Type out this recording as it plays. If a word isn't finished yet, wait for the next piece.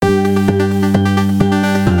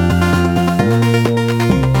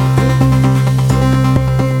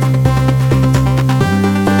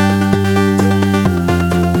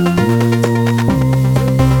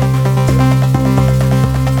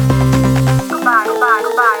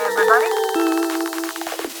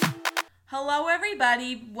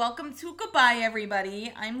everybody. Welcome to Goodbye,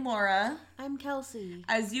 everybody. I'm Laura. I'm Kelsey.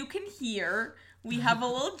 As you can hear, we have a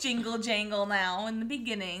little jingle jangle now in the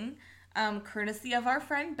beginning, courtesy of our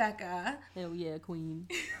friend Becca. Hell yeah, queen.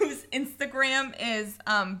 Whose Instagram is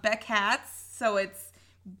Beccatz, so it's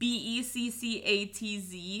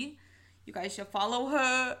BECCATZ. You guys should follow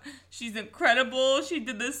her. She's incredible. She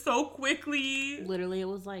did this so quickly. Literally, it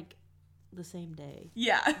was like the same day.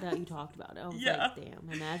 Yeah. That you talked about it. I was like, damn,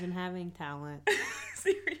 imagine having talent.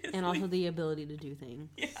 Seriously. And also the ability to do things.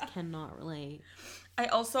 Yeah. Cannot relate. I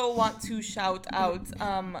also want to shout out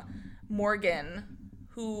Morgan,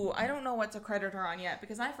 who I don't know what to credit her on yet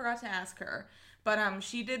because I forgot to ask her. But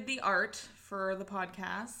she did the art for the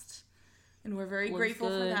podcast. And we're very grateful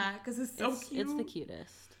for that because it's so cute. It's the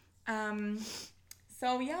cutest.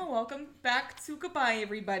 So yeah, welcome back to Goodbye,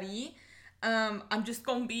 everybody. I'm just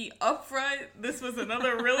gonna be upfront. This was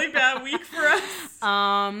another really bad week for us.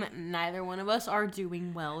 Neither one of us are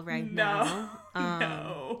doing well now.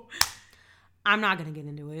 No. I'm not gonna get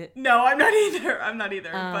into it. No, I'm not either.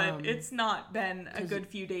 But it's not been a good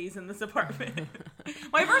few days in this apartment.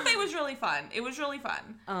 My birthday was really fun. It was really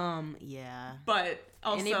fun. Yeah. But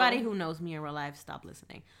also, anybody who knows me in real life, stop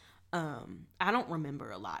listening. I don't remember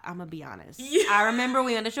a lot. I'm gonna be honest. Yeah. I remember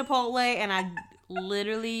we went to Chipotle, and I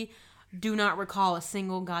literally do not recall a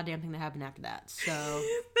single goddamn thing that happened after that. So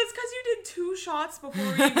that's because you did 2 shots before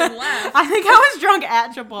we even left. I think I was drunk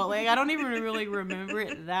at Chipotle. I don't even really remember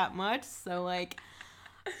it that much. So like,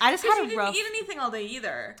 I just had a rough. You didn't eat anything all day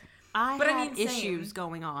either. I had issues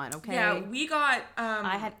going on. Okay. Yeah, we got.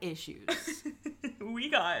 I had issues. We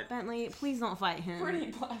got. Bentley, please don't fight him.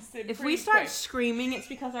 Pretty blasted. If we start screaming, it's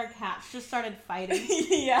because our cats just started fighting.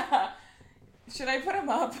 Yeah. Should I put him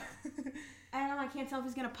up? I don't know. I can't tell if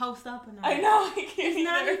he's gonna post up or not. I know. I can't He's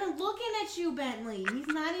not even looking at you, Bentley. He's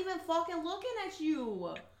not even fucking looking at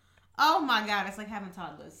you. Oh my god, it's like having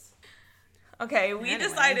toddlers. Okay, we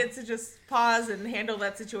decided to just pause and handle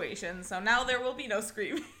that situation. So now there will be no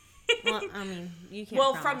screaming. Well, I mean, you can't.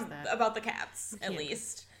 Well, promise that. About the cats, at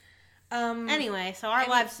least. Anyway, so our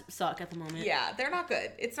lives suck at the moment. Yeah, they're not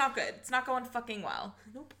good. It's not good. It's not going fucking well.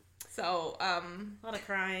 Nope. So, a lot of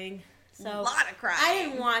crying. A lot of crying. I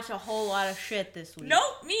didn't watch a whole lot of shit this week.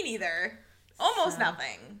 Nope, me neither. Almost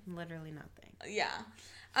nothing. Literally nothing. Yeah.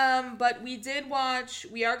 But we did watch,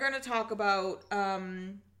 we are going to talk about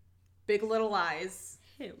Big Little Lies.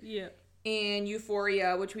 Hell yeah. And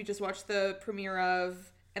Euphoria, which we just watched the premiere of.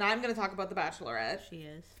 And I'm going to talk about The Bachelorette. She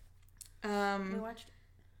is. We watched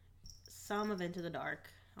some of Into the Dark.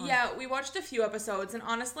 Yeah, we watched a few episodes. And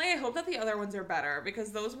honestly, I hope that the other ones are better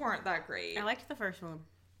because those weren't that great. I liked the first one.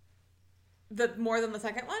 More than the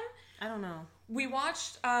second one? I don't know. We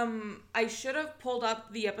watched, I should have pulled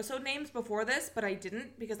up the episode names before this, but I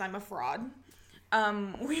didn't because I'm a fraud.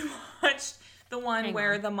 We watched the one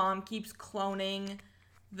where the mom keeps cloning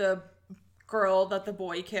the girl that the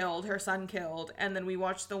boy killed, her son killed, and then we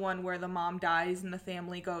watched the one where the mom dies and the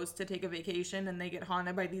family goes to take a vacation and they get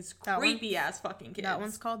haunted by these creepy-ass fucking kids. That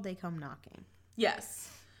one's called They Come Knocking. Yes.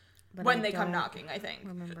 But when They Come Knocking, I think.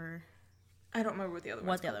 I don't remember what the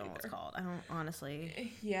other one was called. I don't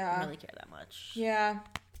honestly really care that much. Yeah.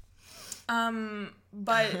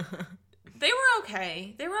 But they were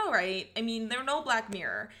okay. They were all right. I mean, they're no Black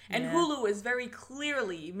Mirror. And Hulu is very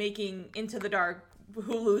clearly making Into the Dark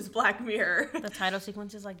Hulu's Black Mirror. The title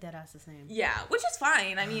sequence is like deadass the same. Yeah, which is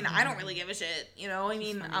fine. I mean, I don't really give a shit, you know? I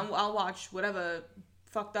mean, I'll watch whatever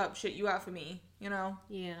fucked up shit you have for me, you know?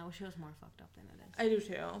 Yeah, I wish it was more fucked up than it is. I do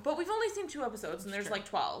too. But we've only seen 2 episodes and there's like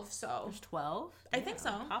 12, so. There's 12? I think so.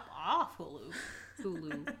 Pop off, Hulu.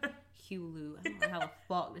 Hulu. I don't know how the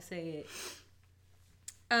fuck to say it.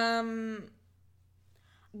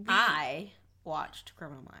 I watched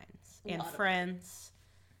Criminal Minds and Friends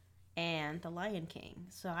and The Lion King.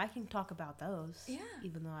 So I can talk about those. Yeah.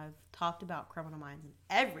 Even though I've talked about Criminal Minds in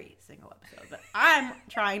every single episode. But I'm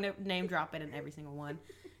trying to name drop it in every single one.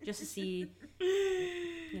 Just to see,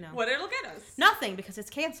 you know. What it'll get us. Nothing, because it's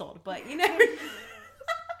canceled, but you never.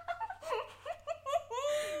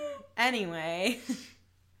 Anyway.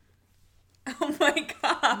 Oh my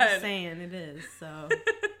god. I'm saying it is, so.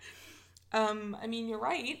 I mean, you're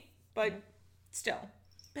right, but still.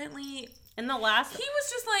 Bentley. In the last. He was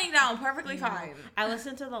just laying down perfectly fine. I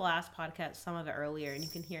listened to the last podcast, some of it earlier, and you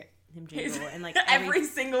can hear him jingle and like every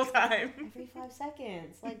single time. Every 5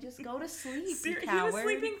 seconds. Like, just go to sleep, you coward. He was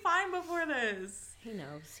sleeping fine before this. He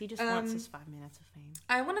knows. He just wants his 5 minutes of fame.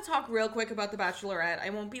 I want to talk real quick about The Bachelorette. I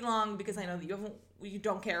won't be long because I know that you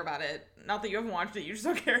don't care about it. Not that you haven't watched it, you just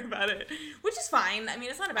don't care about it. Which is fine. I mean,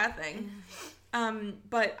 it's not a bad thing.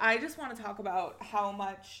 But I just want to talk about how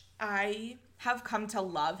much I have come to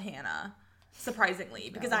love Hannah. surprisingly,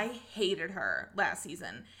 because I hated her last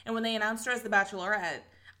season. And when they announced her as the Bachelorette,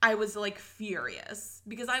 I was like furious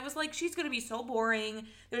because I was like, she's gonna be so boring.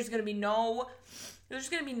 There's gonna be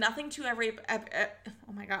nothing to every.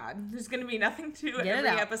 Oh my god, there's gonna be nothing to every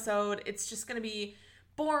episode. It's just gonna be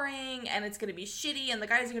boring and it's gonna be shitty and the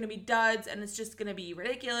guys are gonna be duds and it's just gonna be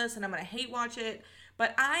ridiculous and I'm gonna hate watch it.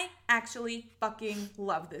 But I actually fucking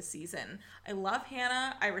love this season. I love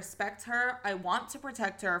Hannah. I respect her. I want to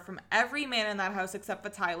protect her from every man in that house except for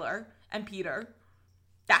Tyler and Peter.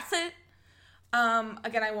 That's it.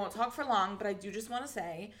 Again, I won't talk for long, but I do just want to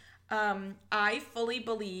say, I fully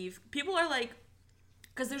believe people are like,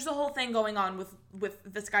 because there's a whole thing going on with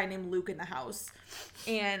this guy named Luke in the house.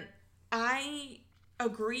 And I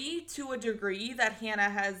agree to a degree that Hannah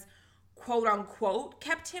has quote unquote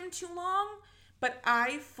kept him too long. But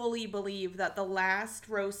I fully believe that the last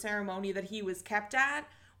rose ceremony that he was kept at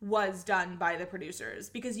was done by the producers.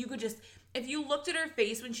 Because you could just, if you looked at her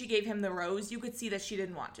face when she gave him the rose, you could see that she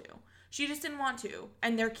didn't want to. She just didn't want to.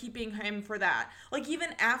 And they're keeping him for that. Like,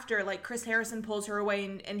 even after, like, Chris Harrison pulls her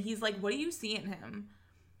away and he's like, what do you see in him?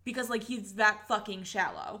 Because, like, he's that fucking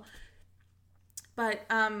shallow. But,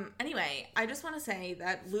 anyway, I just want to say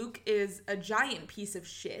that Luke is a giant piece of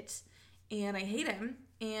shit. And I hate him.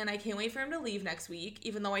 And I can't wait for him to leave next week,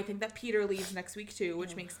 even though I think that Peter leaves next week too,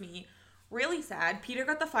 which makes me really sad. Peter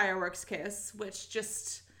got the fireworks kiss, which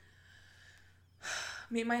just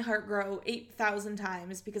made my heart grow 8,000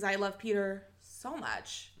 times because I love Peter so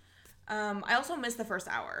much. I also missed the first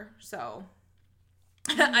hour, so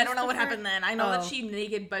I don't know what happened then. I know that she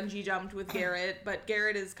naked bungee jumped with Garrett, but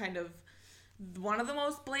Garrett is kind of one of the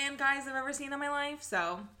most bland guys I've ever seen in my life,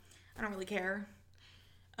 so I don't really care.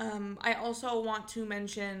 I also want to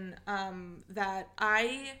mention that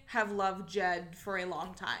I have loved Jed for a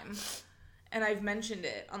long time. And I've mentioned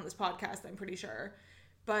it on this podcast, I'm pretty sure.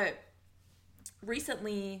 But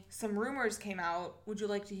recently, some rumors came out. Would you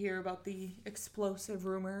like to hear about the explosive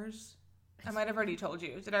rumors? I might have already told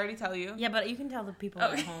you. Did I already tell you? Yeah, but you can tell the people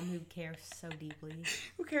at home who care so deeply.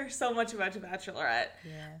 Who care so much about The Bachelorette.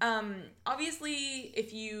 Yeah. Obviously,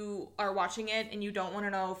 if you are watching it and you don't want to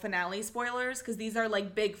know finale spoilers, because these are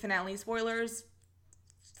like big finale spoilers,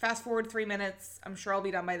 fast forward 3 minutes. I'm sure I'll be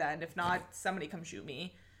done by then. If not, somebody come shoot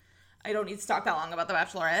me. I don't need to talk that long about The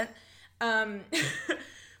Bachelorette.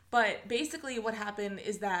 But basically what happened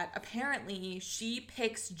is that apparently she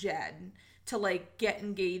picks Jed to like get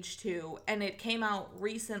engaged to, and it came out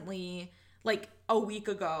recently, like a week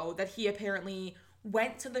ago, that he apparently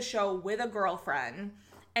went to the show with a girlfriend.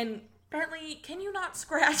 And apparently, can you not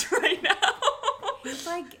scratch right now? He's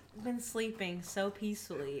like been sleeping so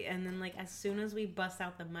peacefully, and then like as soon as we bust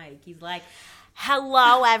out the mic, he's like,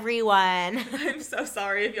 hello everyone. I'm so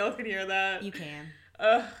sorry if y'all can hear that. You can.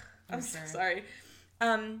 I'm so sorry.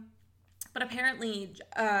 But apparently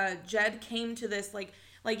Jed came to this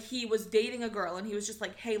like he was dating a girl and he was just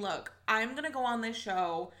like, hey, look, I'm going to go on this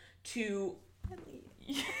show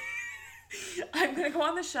I'm going to go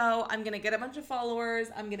on the show. I'm going to get a bunch of followers.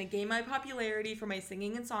 I'm going to gain my popularity for my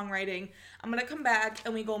singing and songwriting. I'm going to come back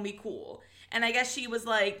and we going to be cool. And I guess she was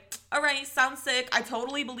like, all right, sounds sick. I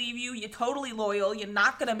totally believe you. You're totally loyal. You're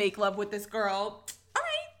not going to make love with this girl. All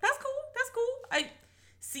right, that's cool. That's cool. I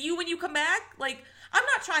see you when you come back. Like, I'm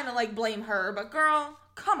not trying to like blame her, but girl,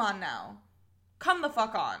 come on now. Come the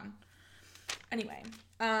fuck on. Anyway,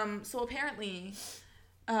 so apparently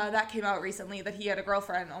that came out recently that he had a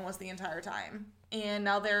girlfriend almost the entire time. And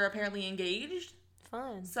now they're apparently engaged.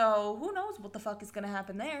 Fun. So who knows what the fuck is going to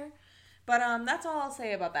happen there. But that's all I'll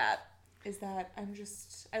say about that. Is that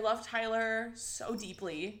I love Tyler so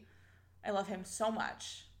deeply. I love him so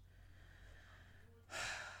much.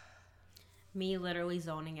 Me literally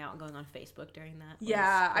zoning out and going on Facebook during that.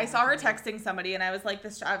 Yeah, I saw her texting somebody and I was like,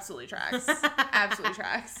 this absolutely tracks. Absolutely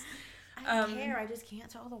tracks. I don't care. I just can't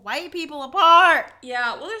tell the white people apart.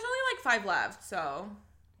 Yeah, well, there's only like 5 left, so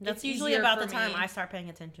that's usually about the time I start paying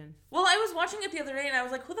attention. Well, I was watching it the other day and I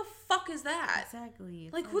was like, who the fuck is that? Exactly.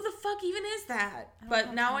 Like, who the fuck even is that?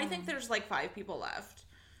 But now I think there's like 5 people left.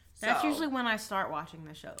 That's usually when I start watching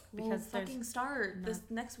the show. Because fucking start this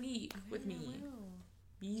next week with me.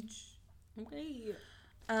 Beach. Okay.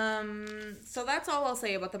 So that's all I'll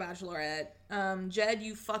say about The Bachelorette. Jed,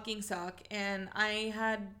 you fucking suck. And I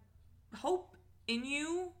had hope in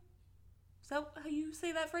you. Is that how you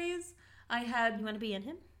say that phrase? You want to be in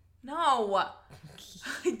him? No.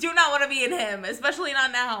 I do not want to be in him, especially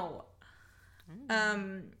not now.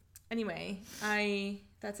 Anyway,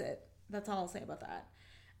 that's it. That's all I'll say about that.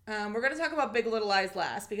 We're going to talk about Big Little Lies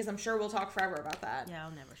last because I'm sure we'll talk forever about that. Yeah,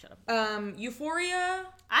 I'll never shut up. Euphoria.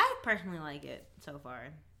 I personally like it so far.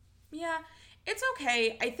 Yeah. It's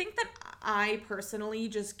okay. I think that I personally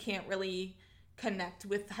just can't really connect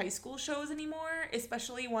with high school shows anymore,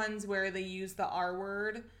 especially ones where they use the R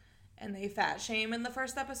word and they fat shame in the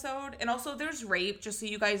first episode. And also there's rape, just so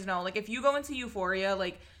you guys know. Like, if you go into Euphoria,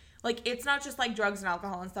 like it's not just like drugs and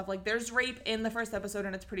alcohol and stuff. Like, there's rape in the first episode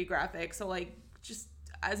and it's pretty graphic. So like, just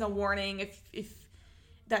as a warning, if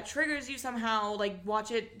that triggers you somehow, like,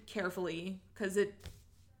 watch it carefully, because it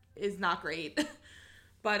is not great.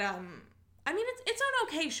 But I mean, it's an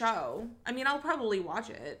okay show. I mean, I'll probably watch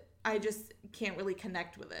it. I just can't really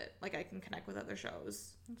connect with it like I can connect with other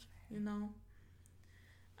shows. That's fair. You know.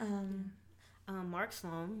 Mark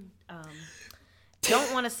Sloan.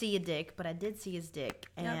 Don't want to see a dick, but I did see his dick,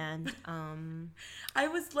 and yep. I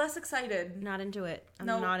was less excited. Not into it. I'm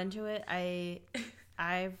not into it.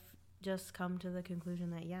 I've just come to the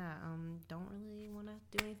conclusion that don't really want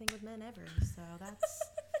to do anything with men ever. So that's.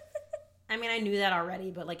 I mean, I knew that already,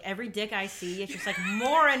 but like every dick I see, it's just like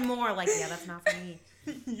more and more. Like, yeah, that's not for me.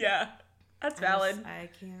 Yeah, that's valid. I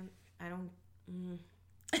can't. I don't.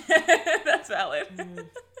 That's valid.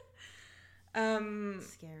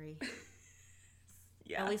 Scary.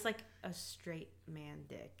 Yeah. At least like a straight man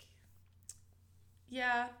dick.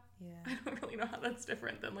 Yeah. Yeah. I don't really know how that's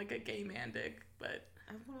different than like a gay man dick, but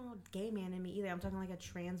I don't want a gay man in me either. I'm talking like a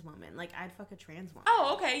trans woman. Like, I'd fuck a trans woman.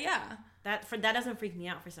 Oh, okay, yeah. That doesn't freak me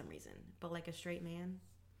out for some reason. But like a straight man.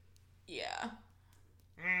 Yeah.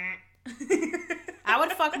 I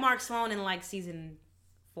would fuck Mark Sloan in like season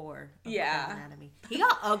 4 of yeah. Anatomy. He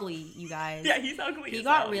got ugly, you guys. Yeah, he's ugly. He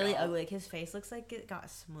got really ugly. Like, his face looks like it got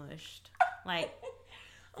smushed. Like,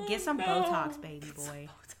 get some Botox, baby boy.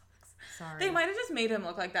 Sorry. They might have just made him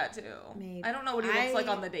look like that too. Maybe. I don't know what he looks like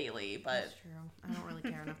on the daily, but that's true. I don't really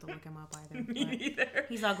care enough to look him up either. Me neither.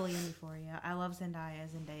 He's ugly in Euphoria. I love Zendaya.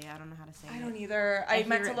 I don't know how to say it. I don't either. I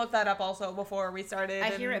meant to look that up also before we started.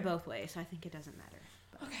 I hear it both ways, so I think it doesn't matter.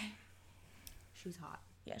 But okay. She's hot.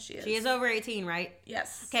 Yeah, she is. She is over 18, right?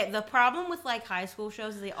 Yes. Okay, the problem with like high school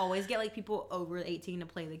shows is they always get like people over 18 to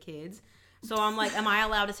play the kids. So I'm like, am I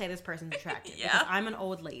allowed to say this person's attractive? Yeah. Because I'm an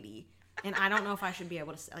old lady, and I don't know if I should be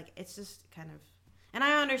able to say, like, it's just kind of. And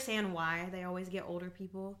I understand why they always get older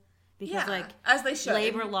people. Because, like, as they should.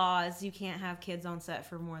 Labor laws, you can't have kids on set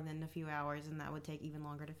for more than a few hours, and that would take even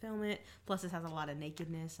longer to film it. Plus, this has a lot of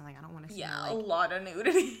nakedness, and, like, I don't want to see, a lot of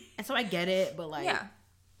nudity. And so I get it, but, like, yeah.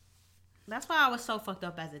 That's why I was so fucked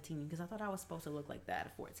up as a teen, because I thought I was supposed to look like that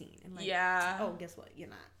at 14. And, like, oh, guess what? You're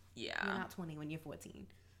not. Yeah. You're not 20 when you're 14.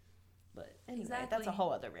 But, anyway, exactly. That's a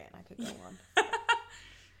whole other rant I could go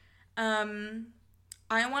on.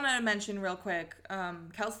 I want to mention real quick,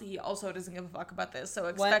 Kelsey also doesn't give a fuck about this, so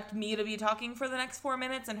expect me to be talking for the next 4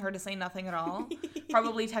 minutes and her to say nothing at all.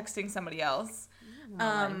 Probably texting somebody else.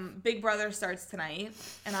 Big Brother starts tonight,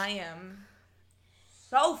 and I am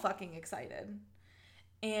so fucking excited.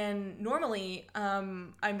 And normally,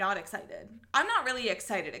 I'm not excited. I'm not really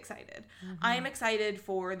excited. Mm-hmm. I'm excited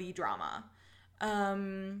for the drama.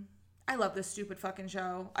 I love this stupid fucking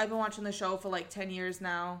show. I've been watching the show for like 10 years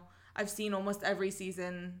now. I've seen almost every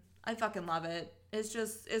season. I fucking love it. It's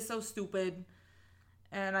so stupid.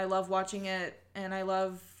 And I love watching it. And I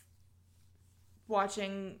love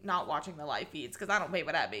not watching the live feeds, because I don't pay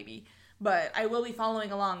for that, baby. But I will be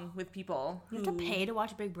following along with people. You have to pay to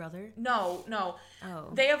watch Big Brother? No.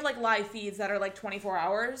 Oh. They have like live feeds that are like 24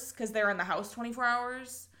 hours, because they're in the house 24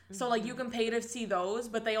 hours. Mm-hmm. So like you can pay to see those,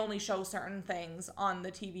 but they only show certain things on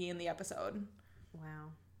the TV in the episode.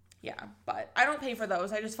 Wow. Yeah, but I don't pay for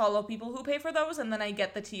those. I just follow people who pay for those, and then I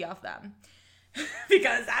get the tea off them.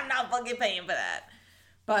 Because I'm not fucking paying for that.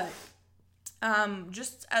 But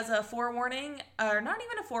just as a forewarning, or not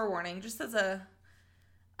even a forewarning, just as a,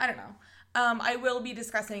 I don't know. I will be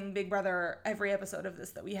discussing Big Brother every episode of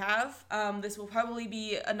this that we have. This will probably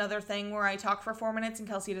be another thing where I talk for 4 minutes and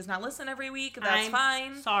Kelsey does not listen every week. That's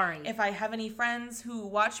fine. Sorry. If I have any friends who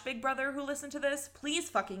watch Big Brother who listen to this, please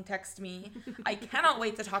fucking text me. I cannot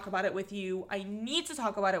wait to talk about it with you. I need to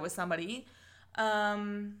talk about it with somebody.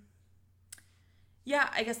 Yeah,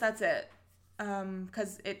 I guess that's it.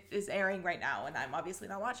 Because it is airing right now and I'm obviously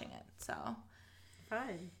not watching it. So.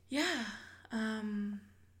 Fine. Yeah.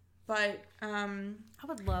 But, I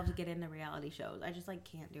would love to get into reality shows. I just, like,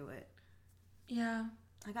 can't do it. Yeah.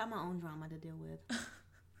 I got my own drama to deal with.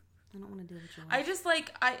 I don't want to deal with yours. I just,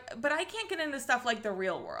 like, but I can't get into stuff like The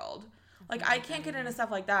Real World. Like, I can't get into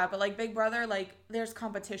stuff like that. But, like, Big Brother, like, there's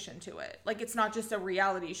competition to it. Like, it's not just a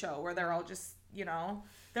reality show where they're all just, you know,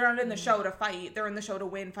 they're not in the show to fight. They're in the show to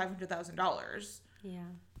win $500,000. Yeah.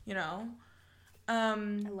 You know? I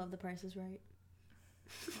love The Price is Right.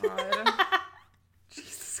 God.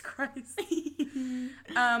 Jesus Christ.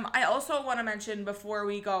 I also want to mention before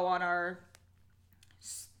we go on our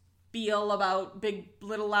spiel about Big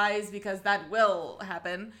Little Lies because that will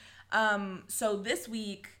happen. So this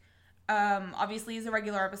week, obviously is a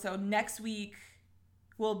regular episode. Next week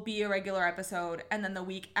will be a regular episode. And then the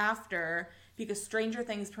week after, because Stranger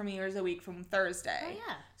Things premieres a week from Thursday. Oh,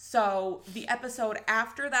 yeah. So the episode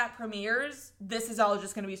after that premieres, this is all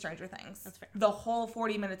just going to be Stranger Things. That's fair. The whole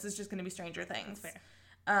 40 minutes is just going to be Stranger Things. That's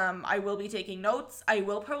fair. I will be taking notes. I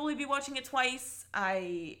will probably be watching it twice.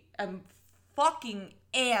 I am fucking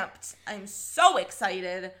amped. I'm so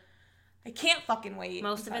excited. I can't fucking wait.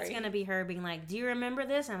 Most of it's going to be her being like, do you remember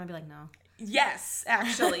this? And I'm going to be like, no. Yes,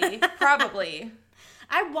 actually. Probably.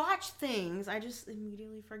 I watch things. I just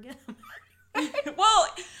immediately forget them.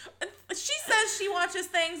 Well, she says she watches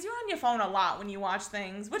things. You're on your phone a lot when you watch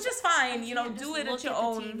things, which is fine. You know, do it at your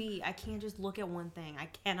own. TV. I can't just look at one thing. I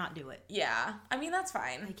cannot do it. Yeah. I mean, that's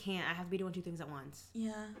fine. I can't. I have to be doing two things at once.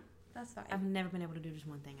 Yeah, that's fine. I've never been able to do just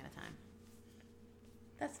one thing at a time.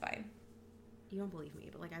 That's fine. You don't believe me,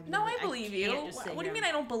 but like I believe you. What do you mean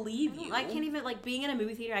I don't believe you? I can't even like being in a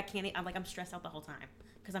movie theater. I can't. I'm stressed out the whole time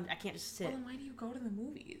because I can't just sit. Well, then why do you go to the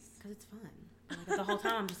movies? Because it's fun. Like, the whole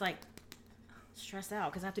time I'm just like stressed out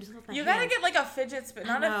because I have to do something with my You hands. gotta get like a fidget spinner,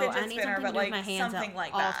 not a fidget spinner, but like my hands something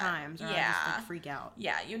like all that. times. Or yeah, I just like freak out.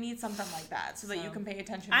 Yeah, you need something like that so that you can pay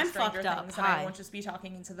attention to I'm Stranger fucked up. Things and I won't just be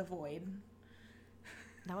talking into the void.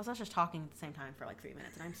 That was us just talking at the same time for like 3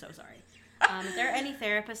 minutes, and I'm so sorry. If there are any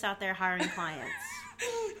therapists out there hiring clients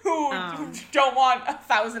who don't want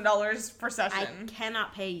 $1,000 per session, I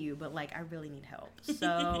cannot pay you, but like I really need help.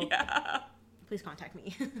 So yeah. Please contact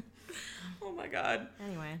me. Oh my god.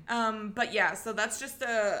 Anyway. But yeah, so that's just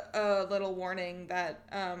a little warning that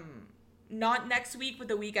not next week, but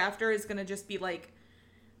the week after is gonna just be like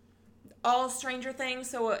all Stranger Things.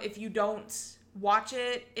 So if you don't watch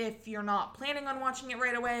it, if you're not planning on watching it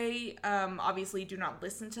right away, obviously do not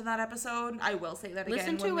listen to that episode. I will say that again.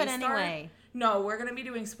 Listen to it anyway. No, we're gonna be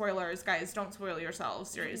doing spoilers, guys. Don't spoil yourselves,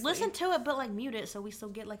 seriously. Listen to it, but like mute it so we still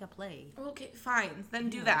get like a play. Okay, fine. Then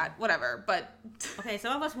do that. Whatever. But okay,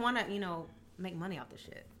 some of us want to, make money off this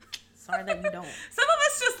shit. Sorry that you don't. Some of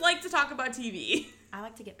us just like to talk about TV. I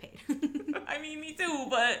like to get paid. I mean, me too,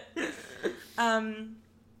 but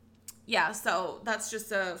yeah. So that's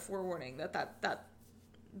just a forewarning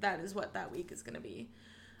that is what that week is gonna be.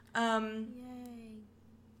 Yay.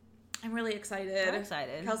 I'm really excited. I'm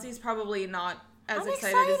excited. Kelsey's probably not as I'm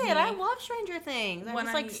excited as me. I love Stranger Things.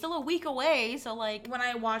 It's still a week away, so like when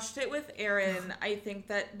I watched it with Erin, I think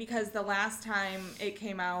that because the last time it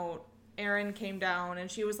came out, Erin came down and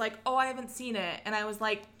she was like, "Oh, I haven't seen it," and I was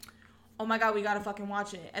like, "Oh my god, we gotta fucking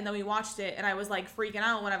watch it." And then we watched it, and I was like freaking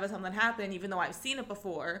out whenever something happened, even though I've seen it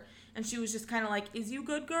before. And she was just kind of like, "Is you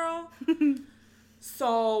good, girl?"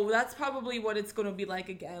 So that's probably what it's going to be like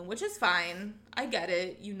again, which is fine. I get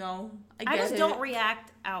it, I just don't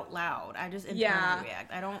react out loud. I just internally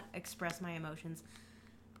react. I don't express my emotions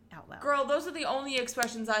out loud. Girl, those are the only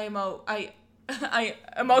expressions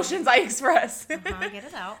emotions I express. Get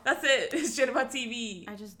it out. That's it. It's shit about TV.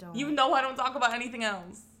 I just don't. You know I don't talk about anything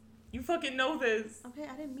else. You fucking know this. Okay,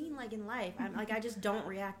 I didn't mean like in life. I just don't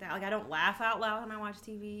react out. Like I don't laugh out loud when I watch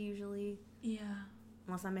TV usually. Yeah.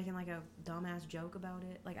 Unless I'm making like a dumbass joke about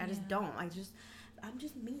it. Like I just don't. I'm just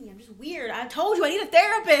me. I'm just weird. I told you I need a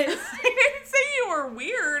therapist. I didn't say you were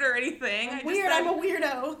weird or anything. I'm a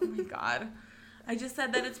weirdo. Oh my god. I just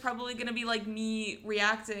said that it's probably gonna be like me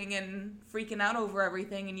reacting and freaking out over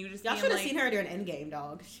everything, and you just y'all should have seen her during Endgame,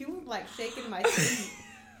 dog. She was like shaking my seat.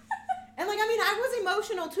 And like, I mean, I was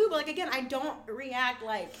emotional too, but like again, I don't react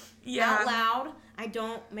like out loud. I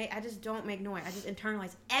just don't make noise. I just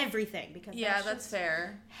internalize everything because that's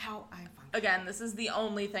fair. How I function. Again, this is the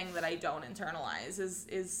only thing that I don't internalize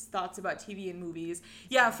is thoughts about TV and movies.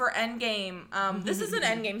 Yeah, for Endgame, this is an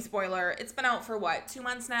Endgame spoiler. It's been out for what, 2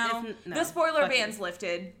 months now? The spoiler ban's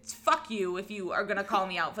lifted. Fuck you if you are gonna call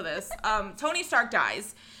me out for this. Tony Stark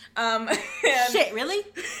dies. Shit, really?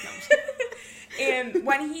 No, and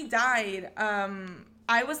when he died,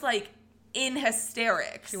 I was like in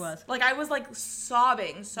hysterics. She was. Like I was like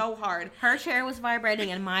sobbing so hard. Her chair was vibrating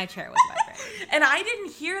and my chair was vibrating. And I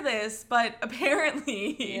didn't hear this, but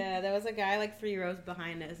apparently. Yeah, there was a guy like 3 rows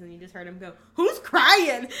behind us and you just heard him go, "Who's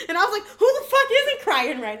crying?" And I was like, "Who the fuck isn't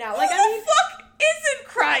crying right now?" Like, who the fuck isn't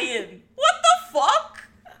crying? What the fuck?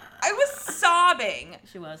 I was sobbing.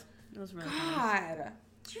 She was. It was really funny. God.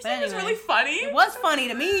 Did you say it was really funny? It was funny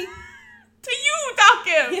to me. To you,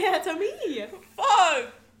 Dakim. Yeah, to me.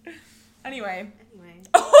 Fuck. Anyway.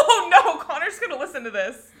 Oh no, Connor's gonna listen to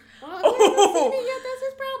this. Well, he hasn't seen it yet. That's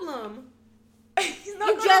his problem. He's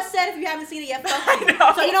not just said if you haven't seen it yet, fuck you.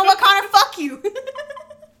 So you know what, Connor? Fuck you.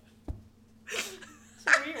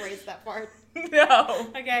 So phrase that part. No.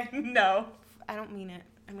 Okay. No. I don't mean it.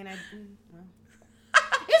 I mean, well.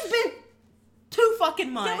 It's been 2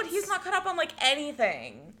 fucking months. Yeah, but he's not caught up on, like,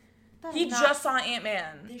 anything. He just saw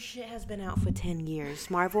Ant-Man. This shit has been out for 10 years.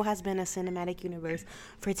 Marvel has been a cinematic universe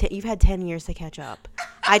for 10. You've had 10 years to catch up.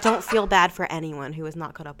 I don't feel bad for anyone who is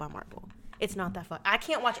not caught up on Marvel. It's not that fun. I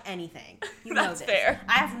can't watch anything. You know this. That's fair.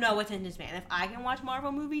 I have no attention span. If I can watch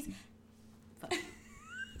Marvel movies, fuck.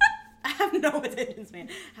 I have no attention span.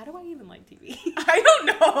 How do I even like TV? I don't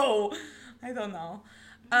know.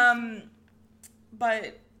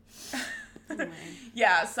 But Anyway.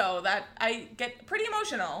 yeah, so that I get pretty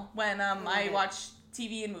emotional when I watch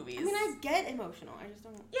TV and movies. I mean, I get emotional. I just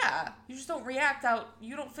don't. Yeah, you just don't react out.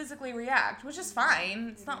 You don't physically react, which is fine.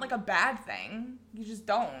 It's not like a bad thing. You just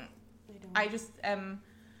don't. I just am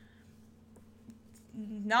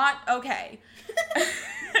not okay.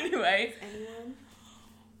 Anyway. Anyone?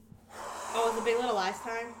 Oh, was the Big Little Lies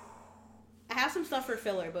time? I have some stuff for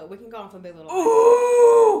filler, but we can go on from Big Little Lies.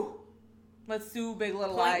 Ooh! Let's do Big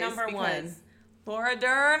Little Lies. Point number 1. Laura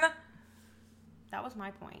Dern. That was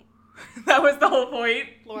my point. That was the whole point.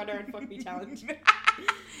 Laura Dern, fuck me challenge.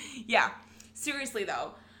 Yeah. Seriously,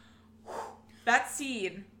 though. That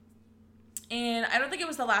scene. And I don't think it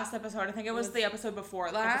was the last episode. I think it was the episode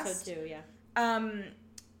before last. Episode 2, yeah.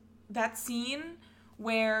 That scene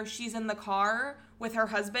where she's in the car with her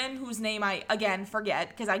husband, whose name I, again, forget,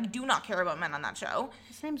 because I do not care about men on that show.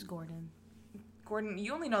 His name's Gordon. Gordon,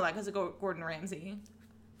 you only know that because of Gordon Ramsay.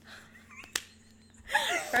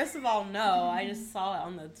 First of all, no. I just saw it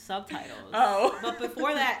on the subtitles. Oh. But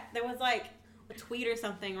before that, there was like a tweet or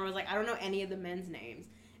something where it was like, I don't know any of the men's names.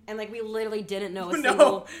 And like, we literally didn't know a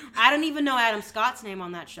single... I don't even know Adam Scott's name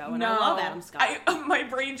on that show. And I love Adam Scott. My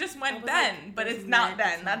brain just went Ben, but it's not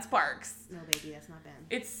Ben. That's Parks. No, baby, that's not Ben.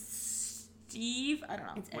 It's Steve. I don't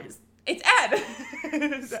know. It's Ed.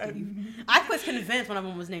 It's Ed. Steve. I was convinced one of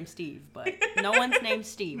them was named Steve, but no one's named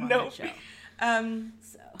Steve on that show.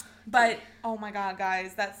 But, oh my God,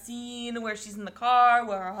 guys, that scene where she's in the car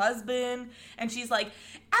with her husband, and she's like,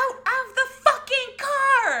 out of the fucking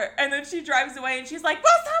car! And then she drives away, and she's like,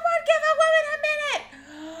 will someone give a woman a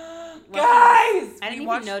minute? Guys! I didn't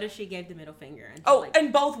even notice she gave the middle finger.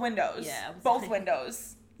 And both windows. Yeah. Both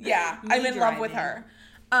windows. Yeah, I'm in love with her.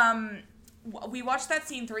 We watched that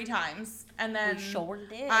scene 3 times, and then we sure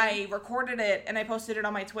did. I recorded it, and I posted it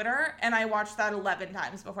on my Twitter, and I watched that 11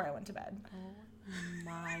 times before I went to bed. Oh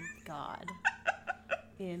my God.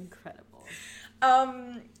 Incredible.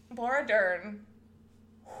 Laura Dern.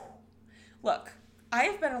 Look, I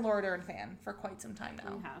have been a Laura Dern fan for quite some time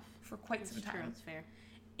now. You have. For quite some time. True, it's fair.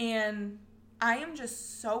 And I am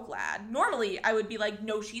just so glad. Normally, I would be like,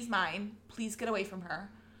 no, she's mine. Please get away from her.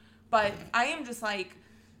 But I am just like,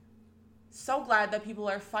 so glad that people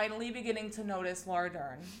are finally beginning to notice Laura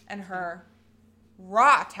Dern and her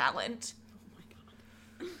raw talent. Oh my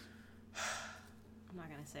God. I'm not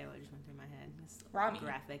going to say what just went through my head. It's Rami.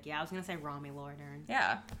 Graphic. Yeah, I was going to say Rami Laura Dern.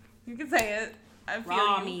 Yeah, you can say it. I feel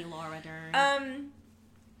Rami Laura Dern.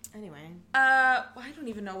 Anyway. I don't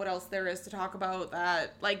even know what else there is to talk about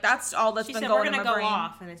that. Like, that's all that's been going in my brain. We're going to go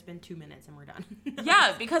off, and it's been 2 minutes, and we're done.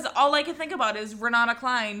 Yeah, because all I can think about is Renata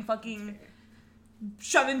Klein fucking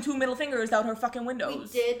shoving 2 middle fingers out her fucking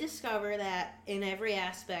windows. We did discover that in every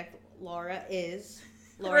aspect, Laura is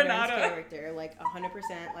Laura Dern's character. Like,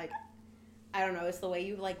 100%. Like, I don't know. It's the way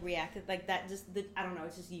you, like, reacted. Like, that just, I don't know.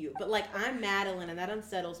 It's just you. But, like, I'm Madeline, and that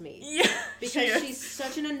unsettles me. Yeah, because she's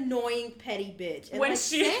such an annoying, petty bitch. And, when like,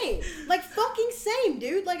 same. Like, fucking same,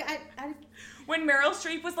 dude. Like, I when Meryl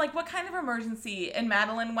Streep was like, what kind of emergency? And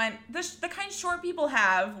Madeline went, the kind short people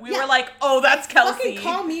have. We were like, oh, that's Kelsey. Fucking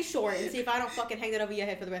call me short and see if I don't fucking hang that over your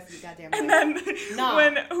head for the rest of your goddamn life. And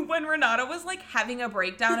then when Renata was like having a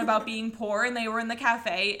breakdown about being poor and they were in the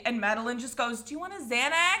cafe and Madeline just goes, do you want a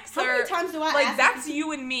Xanax? How many times do I like, ask that's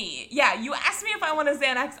you and me. Yeah, you ask me if I want a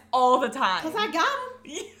Xanax all the time. Because I got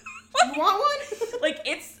them. You want one? Like,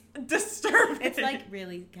 it's disturbing. It's like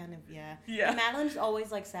really kind of, yeah. And Madeline just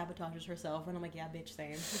always like sabotages herself and I'm like, yeah, bitch,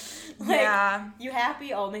 same. Like, yeah. You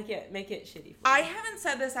happy? Oh, make it shitty for you. I haven't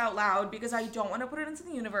said this out loud because I don't want to put it into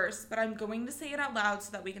the universe, but I'm going to say it out loud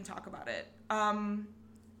so that we can talk about it.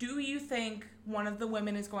 Do you think one of the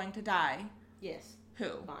women is going to die? Yes. Who?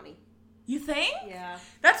 Bonnie. You think? Yeah.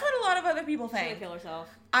 That's what a lot of other people think. She's gonna kill herself.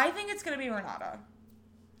 I think it's gonna be Renata.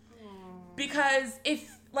 Because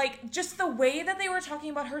if, like, just the way that they were talking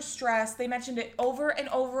about her stress, they mentioned it over and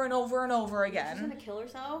over and over and over again. She's gonna kill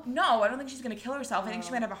herself? No, I don't think she's gonna kill herself. I think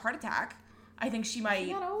she might have a heart attack. I think she might... Is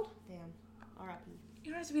she that old? Damn. R.I.P.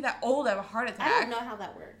 You don't have to be that old to have a heart attack. I don't know how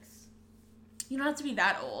that works. You don't have to be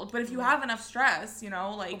that old, but if you have enough stress, you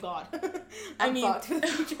know, like... Oh, God. I mean...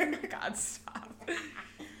 God, stop.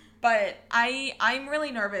 But I'm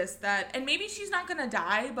really nervous that... And maybe she's not going to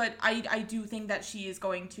die, but I do think that she is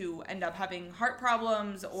going to end up having heart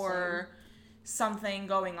problems or something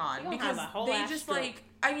going on. Because they just, stroke. Like...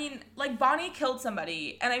 I mean, like, Bonnie killed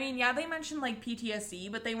somebody. And, I mean, yeah, they mentioned, like, PTSD,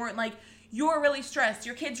 but they weren't like... You're really stressed.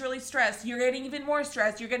 Your kid's really stressed. You're getting even more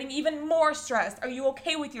stressed. You're getting even more stressed. Are you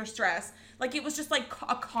okay with your stress? Like, it was just, like,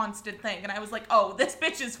 a constant thing. And I was like, oh, this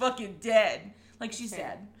bitch is fucking dead. Like, she's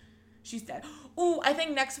dead. She's dead. Ooh, I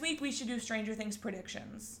think next week we should do Stranger Things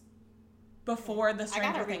predictions. Before the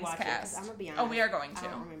Stranger Things cast. I'm gonna be honest. Oh, we are going to.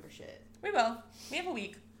 I don't remember shit. We will. We have a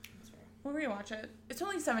week. That's fair. We'll rewatch it. It's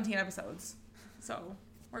only 17 episodes. So,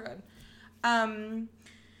 we're good.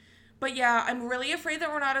 But yeah, I'm really afraid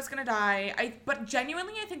that Renata's gonna die. But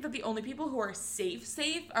genuinely, I think that the only people who are safe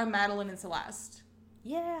are Madeline and Celeste.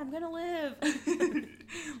 Yeah, I'm gonna live.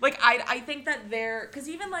 Like, I think that because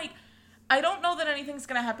even, like, I don't know that anything's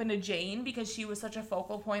gonna happen to Jane because she was such a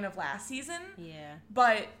focal point of last season. Yeah.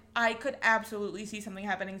 But I could absolutely see something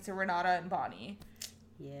happening to Renata and Bonnie.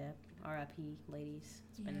 Yeah. R.I.P. ladies.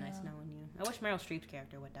 It's been nice knowing you. I wish Meryl Streep's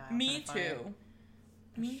character would die. Me too.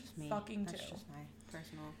 Me fucking too. That's just my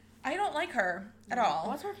personal... I don't like her at all.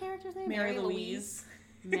 What's her character's name? Mary Louise.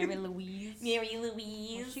 Mary Louise. Mary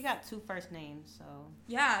Louise. Well, she got 2 first names, so...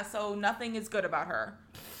 Yeah, so nothing is good about her.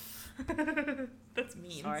 That's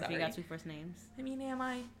mean. Sorry if you got 2 first names. I mean, am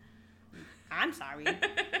I? I'm sorry.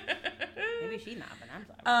 Maybe she's not, but I'm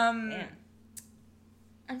sorry. Man.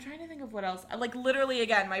 I'm trying to think of what else. Like, literally,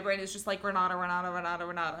 again, my brain is just like Renata. I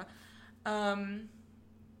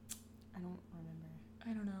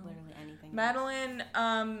don't know. Literally anything. Madeline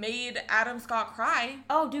made Adam Scott cry.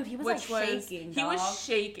 Oh, dude, he was shaking. He was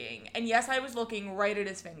shaking. And yes, I was looking right at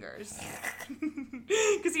his fingers.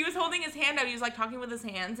 Because he was holding his hand out. He was, like, talking with his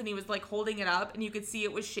hands, and he was, like, holding it up, and you could see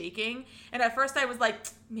it was shaking. And at first I was like,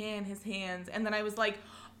 man, his hands. And then I was like,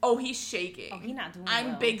 oh, he's shaking. Oh, he's not doing well.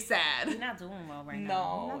 I'm big sad. He's not doing well right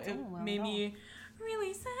now. No, it made me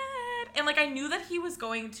really sad. And, like, I knew that he was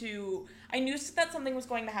going to... I knew that something was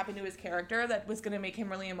going to happen to his character that was going to make him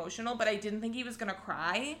really emotional, but I didn't think he was going to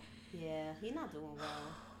cry. Yeah, he's not doing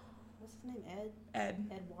well. What's his name? Ed.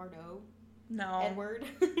 Eduardo. No. Edward.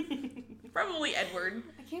 Probably Edward.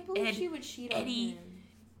 I can't believe she would cheat on him.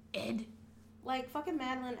 Ed. Like, fucking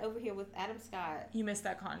Madeline over here with Adam Scott. You missed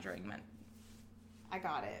that Conjuring, man. I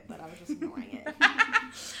got it, but I was just ignoring it.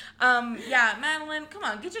 Yeah, Madeline, come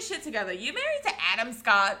on, get your shit together. You married to Adam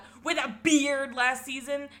Scott with a beard last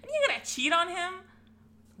season, and you're gonna cheat on him?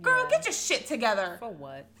 Girl, get your shit together. For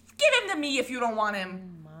what? Give him to me if you don't want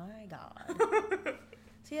him. Oh my God.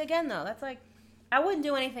 See, again, though, that's like, I wouldn't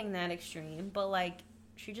do anything that extreme, but, like,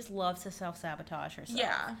 she just loves to self-sabotage herself.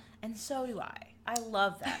 Yeah. And so do I. I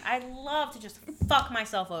love that. I love to just fuck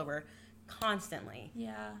myself over. Constantly.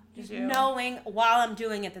 Yeah. Just knowing while I'm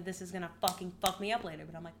doing it that this is gonna fucking fuck me up later.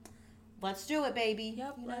 But I'm like, let's do it, baby.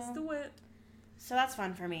 Yep, let's do it. So that's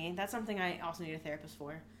fun for me. That's something I also need a therapist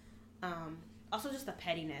for. Also just the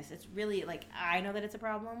pettiness. It's really, like, I know that it's a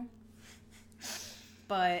problem.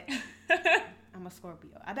 But I'm a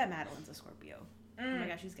Scorpio. I bet Madeline's a Scorpio. Oh my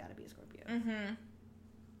gosh, she's gotta be a Scorpio. Mm-hmm.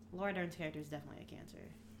 Laura Dern's character is definitely a Cancer.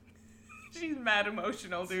 She's mad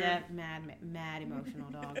emotional, dude. Yeah, mad emotional,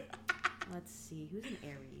 dog. Let's see. Who's an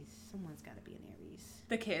Aries? Someone's got to be an Aries.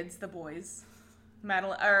 The kids, the boys.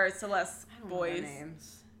 Madeline, or Celeste boys. Know their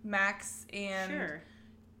names. Max and... Sure.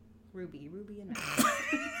 Ruby and Max.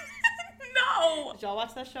 No! Did y'all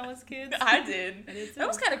watch that show as kids? I did. I did too. That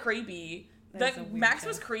was kind of creepy. Max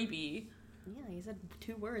was creepy. Yeah, he said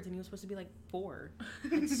 2 words and he was supposed to be like 4.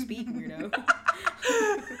 And speak, weirdo.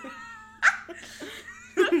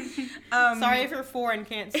 Sorry if you're 4 and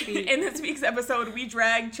can't speak. In this week's episode, we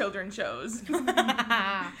drag children's shows. No,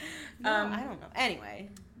 I don't know. Anyway.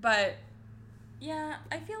 But, yeah,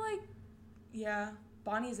 I feel like,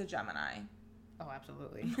 Bonnie's a Gemini. Oh,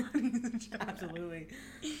 absolutely. Absolutely.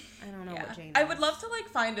 I don't know what Jane is. I would love to, like,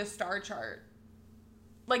 find a star chart.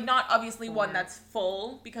 Like, not obviously one that's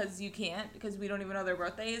full, because you can't, because we don't even know their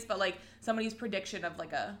birthdays, but, like, somebody's prediction of,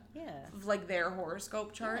 like, of, like, their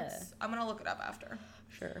horoscope charts. Yeah. I'm gonna look it up after.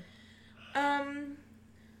 Sure. I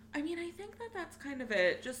mean, I think that's kind of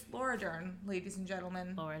it. Just Laura Dern, ladies and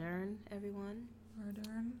gentlemen. Laura Dern, everyone. Laura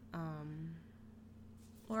Dern.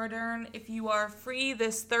 Laura Dern, if you are free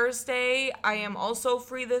this Thursday, I am also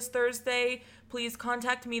free this Thursday. Please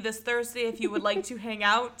contact me this Thursday if you would like to hang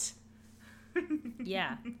out.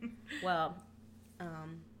 Yeah. Well,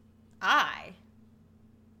 I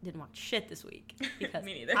didn't watch shit this week because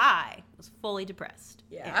Me neither. I was fully depressed.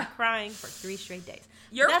 Yeah. And crying for 3 straight days.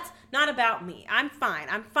 That's not about me. I'm fine.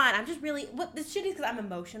 I'm just really... This shit is because I'm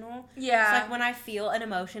emotional. Yeah. It's like when I feel an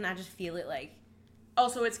emotion, I just feel it like...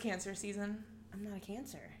 Also, it's cancer season. I'm not a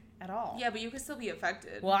Cancer at all. Yeah, but you can still be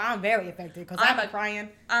affected. Well, I'm very affected because I'm crying.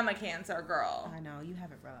 I'm a Cancer girl. I know. You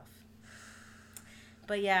have it rough.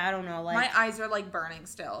 But yeah, I don't know. Like, my eyes are like burning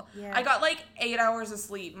still. Yeah. I got like 8 hours of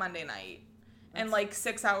sleep Monday night and like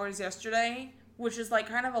 6 hours yesterday, which is like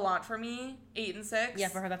kind of a lot for me. 8 and 6. Yeah,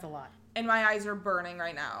 for her that's a lot. And my eyes are burning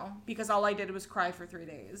right now because all I did was cry for 3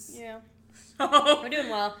 days. Yeah. We're doing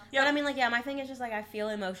well. Yep. But I mean, like, yeah, my thing is just like I feel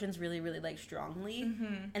emotions really, really like strongly,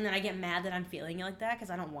 and then I get mad that I'm feeling it like that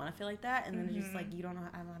because I don't want to feel like that, and then it's just like I don't know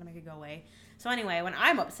how to make it go away. So anyway, when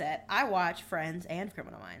I'm upset, I watch Friends and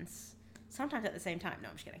Criminal Minds. Sometimes at the same time. No,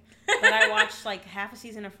 I'm just kidding. But I watched like half a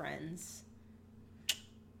season of Friends.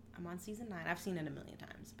 I'm on season 9. I've seen it a million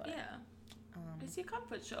times, but yeah, it's your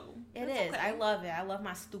comfort show. It is. Okay. I love it. I love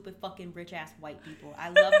my stupid fucking rich ass white people. I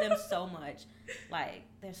love them so much. Like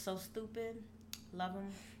they're so stupid. Love them.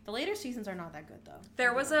 The later seasons are not that good though.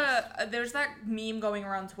 There's that meme going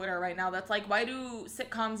around Twitter right now that's like, why do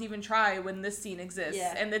sitcoms even try when this scene exists?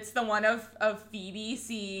 Yeah. And it's the one of Phoebe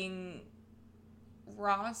seeing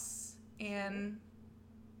Ross and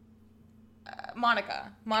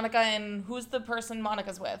Monica. Monica and who's the person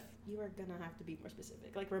Monica's with? You are gonna have to be more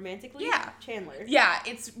specific. Like romantically? Yeah. Chandler. Yeah,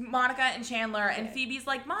 it's Monica and Chandler, okay. And Phoebe's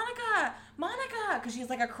like, Monica, because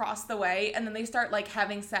she's like across the way, and then they start like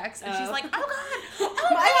having sex, and she's like, oh god, oh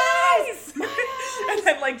my eyes! And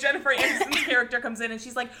then like Jennifer Aniston's character comes in, and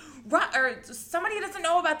she's like, or somebody doesn't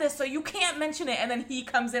know about this, so you can't mention it, and then he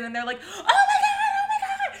comes in, and they're like, oh my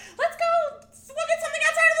god, let's go! Look at something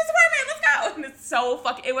outside of this apartment. Let's go. And it's so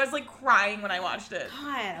fucking... It was like crying when I watched it. God,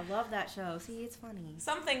 I love that show. See, it's funny.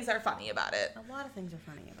 Some things are funny about it. A lot of things are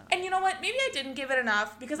funny about it. And you know what? Maybe I didn't give it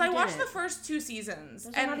enough because I watched the first 2 seasons.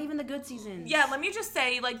 Those are not even the good seasons. Yeah, let me just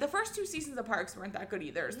say, like, the first 2 seasons of Parks weren't that good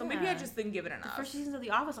either. So maybe I just didn't give it enough. The first seasons of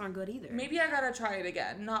The Office aren't good either. Maybe I gotta try it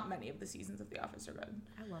again. Not many of the seasons of The Office are good.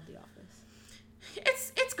 I love The Office.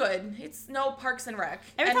 It's good. It's no Parks and Rec.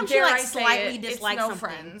 Every time she like slightly dislikes no something,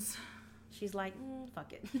 Friends. She's like,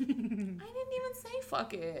 fuck it. I didn't even say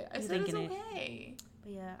fuck it. I said it's okay.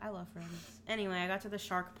 But yeah, I love Friends. Anyway, I got to the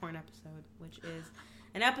shark porn episode, which is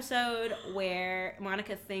an episode where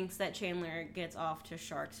Monica thinks that Chandler gets off to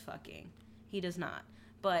sharks fucking. He does not.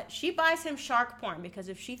 But she buys him shark porn because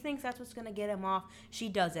if she thinks that's what's going to get him off, she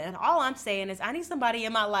does it. And all I'm saying is I need somebody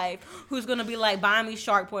in my life who's going to be like buying me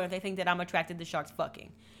shark porn if they think that I'm attracted to sharks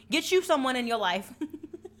fucking. Get you someone in your life.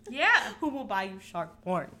 Yeah. Who will buy you shark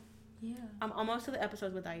porn. Yeah. I'm almost to the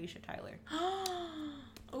episode with Aisha Tyler.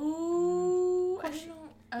 Ooh. I was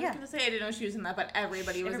going to say I didn't know she was in that, but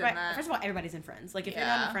everybody was in that. First of all, everybody's in Friends. Like, if you're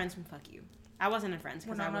not in Friends, then fuck you. I wasn't in Friends.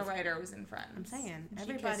 Winona Ryder was in Friends. I'm saying.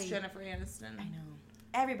 Everybody. She kissed Jennifer Aniston. I know.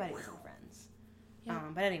 Everybody was in Friends. Yeah.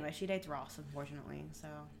 But anyway, she dates Ross, unfortunately. So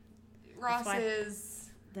Ross is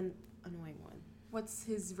the annoying one. What's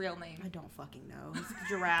his real name? I don't fucking know. He's the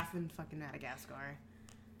giraffe in fucking Madagascar.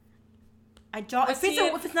 I don't. If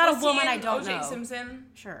it's not a woman, I don't know. O.J. Simpson?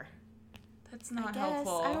 Sure. That's not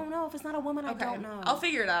helpful. I don't know. If it's not a woman, I don't know. I'll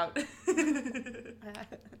figure it out.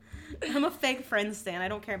 I'm a fake Friends stan. I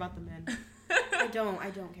don't care about the men. I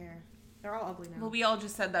don't care. They're all ugly now. Well, we all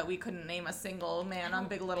just said that we couldn't name a single man on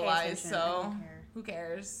Big Little Lies, so who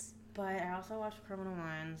cares? But I also watched Criminal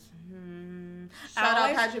Minds. Shout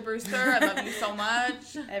out Paget Brewster. I love you so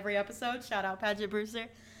much. Every episode, shout out Paget Brewster.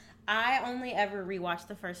 I only ever rewatched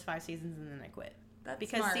the first 5 seasons and then I quit.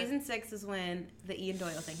 Because smart. Season 6 is when the Ian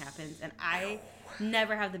Doyle thing happens, and I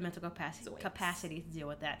never have the mental capacity to deal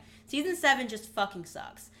with that. Season 7 just fucking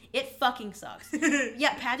sucks. It fucking sucks.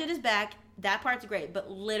 Yeah, Paget is back. That part's great,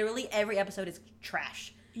 but literally every episode is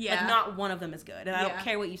trash. Yeah. Like, not one of them is good, and I don't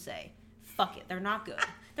care what you say. Fuck it. They're not good.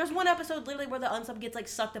 There's one episode literally where the unsub gets, like,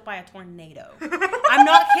 sucked up by a tornado. I'm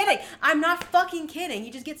not kidding. I'm not fucking kidding.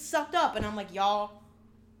 He just gets sucked up, and I'm like, y'all...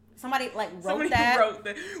 Somebody wrote that.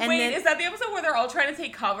 Wait, is that the episode where they're all trying to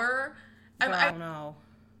take cover? I don't know.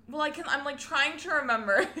 Well, I'm like trying to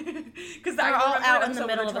remember because they're all out in the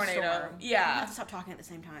middle of a storm. Yeah, I have to stop talking at the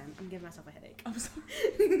same time. I'm giving myself a headache. I'm sorry.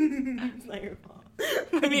 It's not your fault.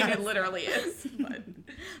 I mean, it literally is.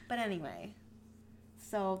 But anyway,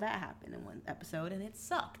 so that happened in one episode, and it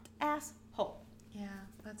sucked. Asshole. Yeah,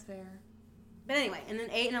 that's fair. But anyway, and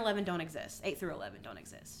then 8 and 11 don't exist. 8 through 11 don't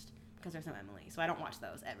exist. Because there's no Emily, so I don't watch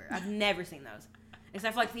those ever. I've never seen those,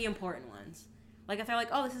 except for, like, the important ones. Like, if they're like,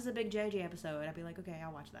 oh, this is a big JJ episode, I'd be like, okay,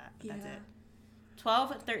 I'll watch that. But that's it.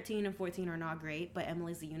 12, 13, and 14 are not great, but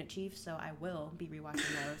Emily's the unit chief, so I will be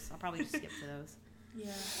rewatching those. I'll probably just skip to those. Yeah,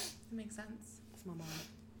 that makes sense. It's my mom.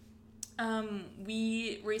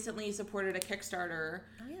 We recently supported a Kickstarter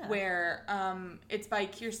where it's by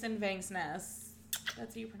Kirsten Vangsness.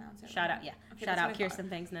 That's how you pronounce it. Shout out, yeah. Okay, shout out Kirsten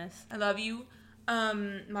Vangsness. I love you.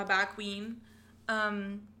 My back queen.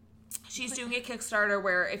 She's doing a Kickstarter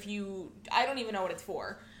where if you, I don't even know what it's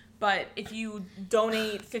for, but if you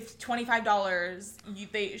donate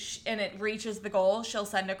 $25, and it reaches the goal, she'll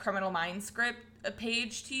send a Criminal Minds script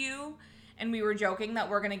page to you. And we were joking that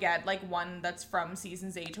we're going to get, like, one that's from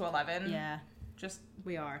seasons 8 to 11. Yeah.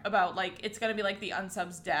 We are. About, like, it's going to be, like, the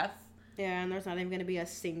unsub's death. Yeah, and there's not even going to be a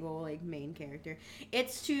single, like, main character.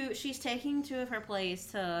 She's taking 2 of her plays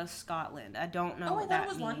to Scotland. I don't know what that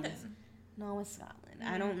means. Oh, I thought it was London. No, it's Scotland.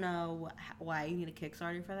 I don't know why you need a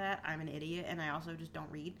Kickstarter for that. I'm an idiot, and I also just don't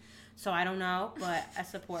read. So I don't know, but I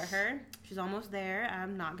support her. She's almost there. I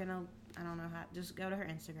don't know how, just go to her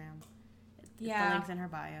Instagram. The link's in her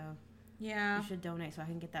bio. Yeah. You should donate so I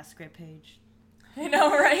can get that script page. I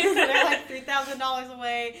know, right? They're like $3,000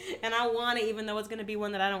 away, and I want it even though it's going to be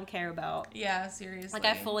one that I don't care about. Yeah, seriously. Like,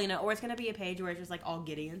 I fully know. Or it's going to be a page where it's just, like, all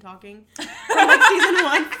Gideon talking. From, like, season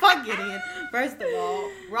 1. Fuck Gideon. First of all,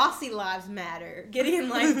 Rossi lives matter. Gideon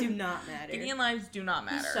lives do not matter. Gideon lives do not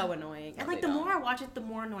matter. He's so annoying. And, like, the more I watch it, the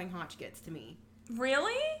more annoying Hotch gets to me.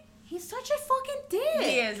 Really? He's such a fucking dick.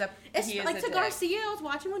 He is like to Garcia, I was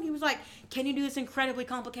watching one. He was like, "Can you do this incredibly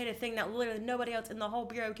complicated thing that literally nobody else in the whole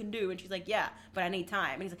bureau can do?" And she's like, "Yeah, but I need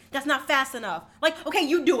time." And he's like, "That's not fast enough." Like, okay,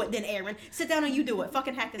 you do it then, Aaron. Sit down and you do it.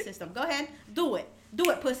 Fucking hack the system. Go ahead, do it,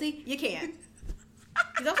 pussy. You can.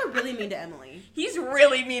 He's also really mean to Emily. He's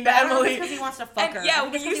really mean to Emily. Because he wants to fuck her. Yeah,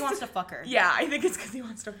 because he wants to fuck her. Yeah, I think it's because he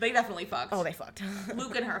wants to. They definitely fucked. Oh, they fucked.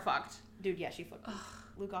 Luke and her fucked. Dude, yeah, she fucked.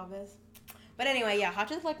 Luke Alves. But anyway, yeah,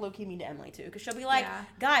 Hotch is, like, low-key mean to Emily, too. Because she'll be like,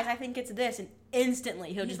 guys, I think it's this. And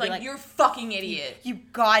instantly, he'll just be like, you're a fucking idiot. You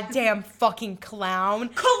goddamn fucking clown.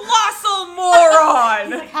 Colossal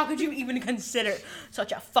moron. He's like, how could you even consider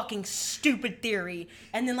such a fucking stupid theory?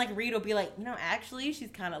 And then, like, Reed will be like, actually,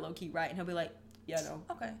 she's kind of low-key right. And he'll be like, yeah, no.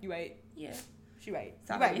 Okay. You right. Yeah. She right.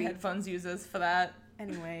 Sorry, headphones uses for that.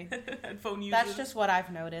 Anyway. Headphone uses. That's just what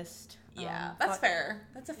I've noticed. Yeah, that's fair.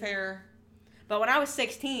 That's a fair... But when I was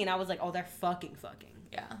 16, I was like, oh, they're fucking.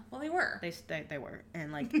 Yeah. Well, they were. They were.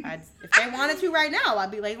 And, like, if they wanted to right now, I'd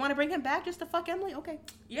be like, want to bring him back just to fuck Emily? Okay.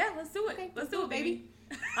 Yeah, let's do it. Okay, let's do it, baby.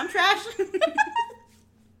 I'm trash.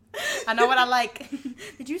 I know what I like.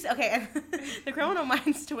 Did you say... Okay, the Criminal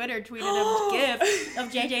Minds Twitter tweeted a gif of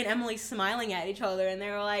JJ and Emily smiling at each other, and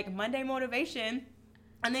they were like, Monday motivation.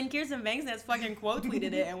 And then Kirsten Vangsness fucking quote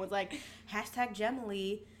tweeted it and was like,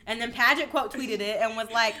 #Gemily. And then Paget quote tweeted it and was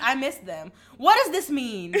like, I miss them. What does this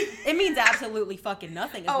mean? It means absolutely fucking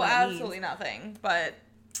nothing. Absolutely nothing. But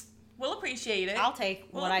we'll appreciate it. I'll take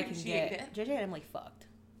what I can get. JJ and Emily fucked.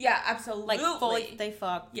 Yeah, absolutely. Like, fully, they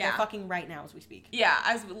fucked. Yeah. They're fucking right now as we speak. Yeah,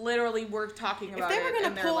 as literally we're talking about it. If they were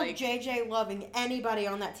going to pull JJ loving anybody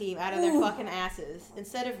on that team out of their fucking asses,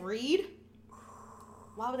 instead of Reed,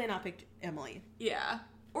 why would they not pick Emily? Yeah.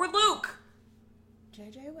 Or Luke.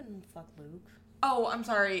 JJ wouldn't fuck Luke. Oh, I'm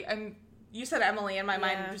sorry. You said Emily, and my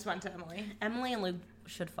mind just went to Emily. Emily and Luke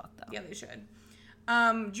should fuck, though. Yeah, they should.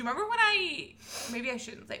 Do you remember when maybe I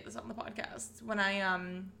shouldn't say this on the podcast, when I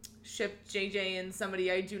shipped JJ and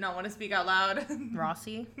somebody I do not want to speak out loud?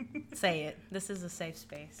 Rossi? Say it. This is a safe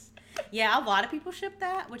space. Yeah, a lot of people ship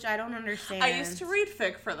that, which I don't understand. I used to read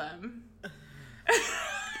fic for them.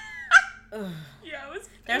 Yeah, it was.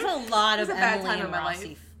 There's a lot of Emily and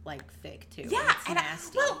Rossi like fic too. Yeah, and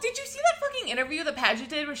nasty. Well, did you see that fucking interview that Paget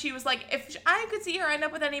did where she was like, if I could see her end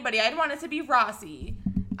up with anybody, I'd want it to be Rossi.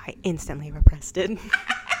 I instantly repressed it.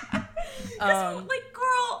 Like,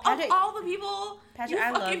 girl, Paget, of all the people, Paget, I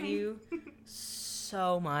love you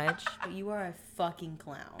so much, but you are a fucking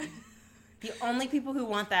clown. The only people who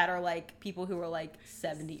want that are like people who are like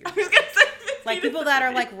 70 years old. I was gonna say like people that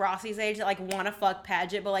are like Rossi's age that like want to fuck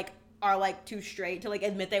Paget, but like are like too straight to like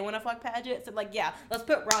admit they want to fuck Paget. So like, yeah, let's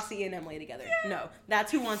put Rossi and Emily together. Yeah. No,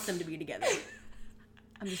 that's who wants them to be together.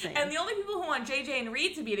 I'm just saying. And the only people who want JJ and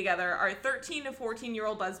Reed to be together are 13 to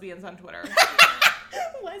 14-year-old lesbians on Twitter.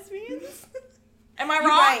 Lesbians? Am I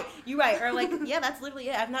wrong? You're right. Or like, yeah, that's literally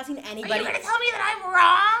it. I've not seen anybody. Are you gonna tell me that I'm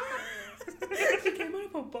wrong? She came out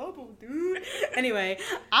of a bubble, dude. Anyway,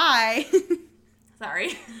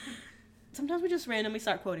 Sorry. Sometimes we just randomly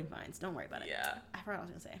start quoting vines. Don't worry about it. Yeah. I forgot what I was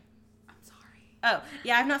gonna say. I'm sorry. Oh,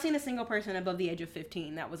 yeah, I've not seen a single person above the age of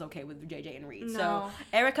 15 that was okay with JJ and Reed. No. So,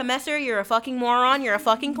 Erica Messer, you're a fucking moron. You're a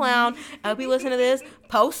fucking clown. I hope you listen to this.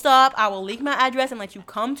 Post up. I will leak my address and let you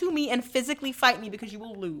come to me and physically fight me because you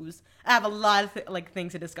will lose. I have a lot of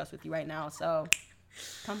things to discuss with you right now, so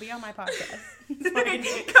Come be on my podcast. Come be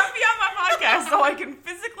on my podcast so I can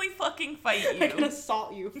physically fucking fight you. I can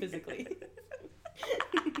assault you physically.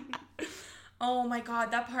 Oh my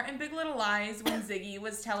god, that part in Big Little Lies when Ziggy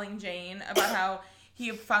was telling Jane about how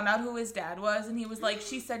he found out who his dad was, and he was like,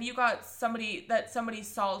 she said you got somebody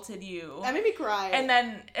salted you. That made me cry. And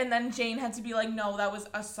then Jane had to be like, no, that was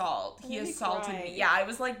assault. He assaulted me. Yeah, I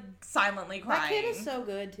was like silently crying. That kid is so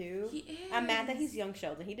good too. He is. I'm mad that he's young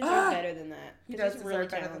Sheldon. He deserves better than that. He does he's really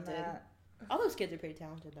better than that. All those kids are pretty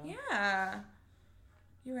talented though. Yeah.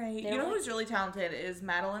 You're right. You know who's really talented is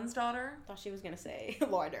Madeline's daughter. I thought she was gonna say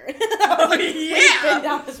Laura Dern. Oh, yeah. We've been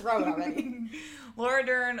down this road already. Laura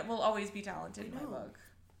Dern will always be talented in my book.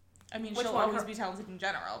 I mean, she'll always be talented in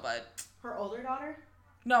general, but... Her older daughter?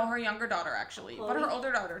 No, her younger daughter, actually. Chloe? But her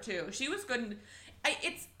older daughter, too. She was good.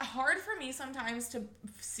 It's hard for me sometimes to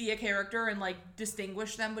see a character and, like,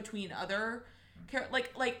 distinguish them between other...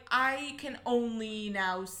 Like I can only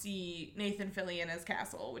now see Nathan Fillion as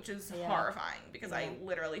Castle, which is horrifying because I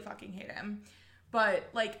literally fucking hate him. But,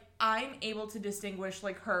 like, I'm able to distinguish,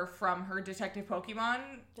 like, her from her Detective Pokemon.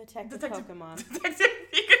 Detective Pokemon. Detective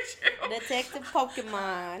Pikachu. Detective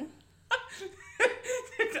Pokemon.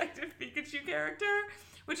 Detective Pikachu character,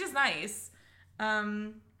 which is nice.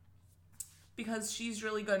 Because she's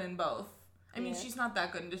really good in both. I mean, she's not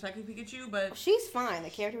that good in Detective Pikachu, but... She's fine. The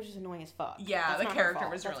character was just annoying as fuck. Yeah, the character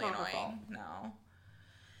was really annoying. No.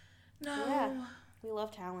 Yeah. We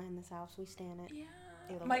love talent in this house. We stand it. Yeah.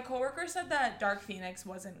 My coworker said that Dark Phoenix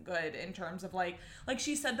wasn't good in terms of, like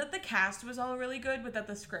she said that the cast was all really good, but that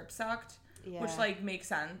the script sucked. Yeah. Which, like, makes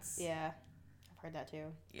sense. Yeah. I've heard that, too.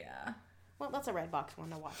 Yeah. Well, that's a Redbox one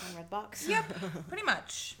to watch on Redbox. Yep, pretty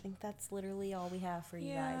much. I think that's literally all we have for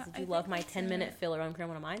you guys. If you love my 10-minute filler on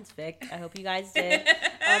Criminal Minds fic, I hope you guys did.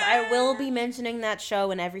 I will be mentioning that show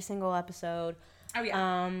in every single episode. Oh,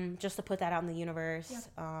 yeah. Just to put that out in the universe.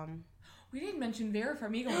 Yep. We didn't mention Vera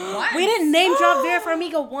Farmiga once. We didn't name drop Vera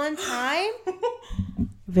Farmiga one time.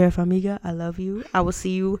 Vera Farmiga, I love you. I will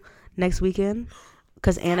see you next weekend.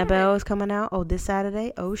 Because Annabelle is coming out. Oh, this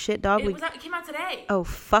Saturday. Oh, shit, dog. It came out today. Oh,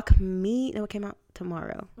 fuck me. No, it came out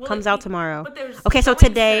tomorrow. Comes out tomorrow. But there's okay, so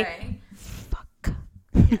today. Fuck.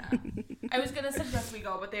 Yeah. I was going to suggest we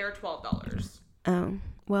go, but they are $12. Oh.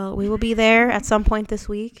 Well, we will be there at some point this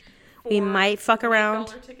week. We might fuck around.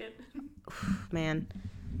 $8 ticket. Man.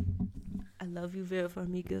 I love you, Vera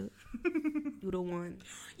Farmiga. You're the one.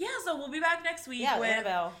 Yeah, so we'll be back next week with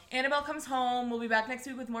Annabelle. Annabelle Comes Home. We'll be back next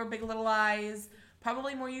week with more Big Little Lies.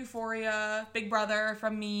 Probably more Euphoria, Big Brother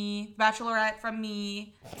from me, Bachelorette from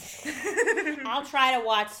me. I'll try to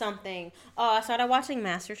watch something. Oh, I started watching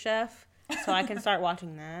MasterChef, so I can start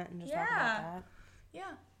watching that and just talk about that.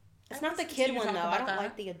 Yeah. It's not the kid one, though. I don't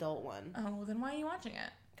like the adult one. Oh, then why are you watching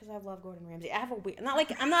it? Because I love Gordon Ramsay. I have a weird... I'm not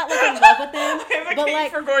like in love with him, but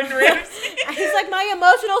like... for Gordon Ramsay. He's like my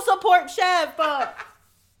emotional support chef, but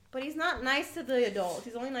he's not nice to the adults.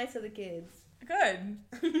 He's only nice to the kids. Good.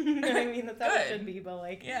 I mean, that's how it should be, but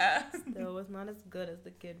like, yeah. Still, it's not as good as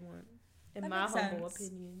the kid one, in my humble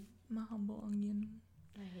opinion. My humble onion.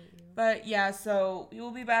 I hate you. But yeah, so we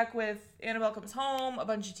will be back with Annabelle Comes Home, a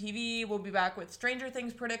bunch of TV. We'll be back with Stranger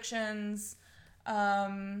Things predictions. I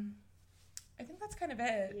think that's kind of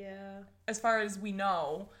it. Yeah. As far as we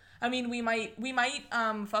know, I mean, we might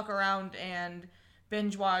fuck around and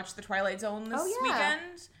binge watch The Twilight Zone this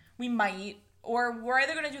weekend. We might. Or we're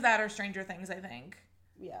either going to do that or Stranger Things, I think.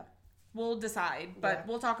 Yeah. We'll decide, but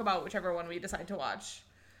we'll talk about whichever one we decide to watch.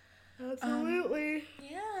 Absolutely.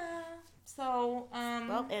 Yeah. So,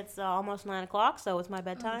 well, it's almost 9 o'clock, so it's my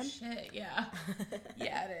bedtime. Oh, shit, yeah.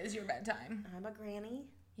 Yeah, it is your bedtime. I'm a granny.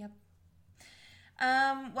 Yep.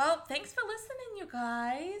 Well, thanks for listening, you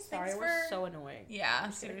guys. Sorry, we're so annoying.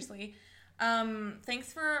 Yeah, seriously.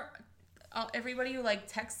 Thanks for everybody who, like,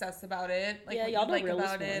 texts us about it. Like, y'all like about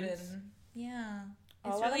ones. It and... Yeah.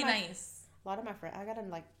 It's really nice. A lot of my friends, I gotta,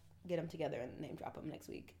 like, get them together and name drop them next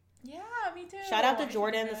week. Yeah, me too. Shout out to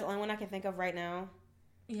Jordan. That's the only one I can think of right now.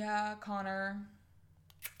 Yeah, Connor.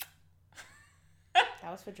 That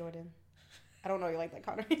was for Jordan. I don't know you like that,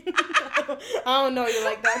 Connor. I don't know you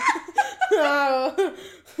like that.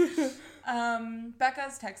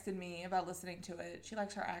 Becca's texted me about listening to it. She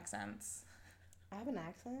likes her accents. I have an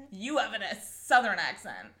accent? You have a southern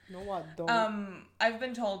accent. No, I don't. I've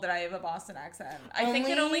been told that I have a Boston accent. I think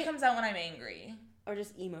it only comes out when I'm angry. Or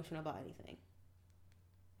just emotional about anything.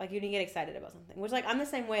 Like, you didn't get excited about something. Which, like, I'm the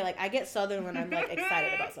same way. Like, I get southern when I'm, like,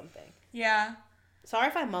 excited about something. Yeah. Sorry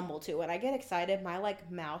if I mumble, too. When I get excited, my,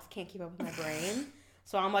 like, mouth can't keep up with my brain.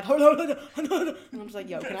 So I'm like, and I'm just like,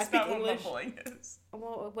 yo, can I speak English? What mumbling is.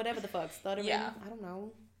 Well, whatever the fuck. Stuttering? Yeah. I don't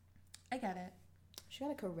know. I get it. She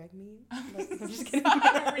gotta correct me. I'm just kidding.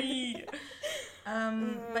 Sorry.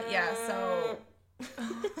 But yeah, so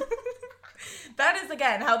that is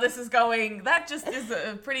again how this is going. That just is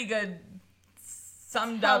a pretty good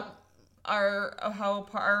summed up how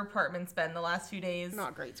our apartment's been the last few days.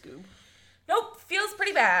 Not great, Scoob. Nope, feels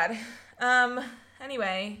pretty bad.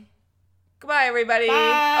 Anyway, goodbye everybody.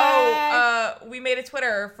 Bye. We made a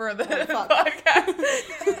Twitter for the podcast.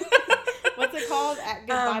 What's it called? At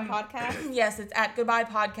Goodbye Podcast? Yes, it's at Goodbye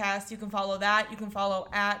Podcast. You can follow that. You can follow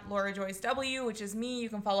at Laura Joyce W, which is me. You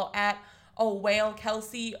can follow at Ohwhale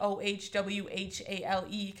Kelsey,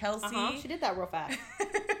 OHWHALE Kelsey. She did that real fast.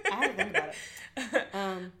 I had to think about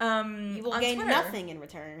it. You will gain Twitter. nothing in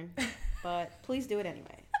return, but please do it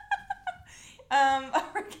anyway.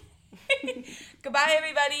 Okay. Goodbye,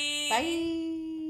 everybody. Bye.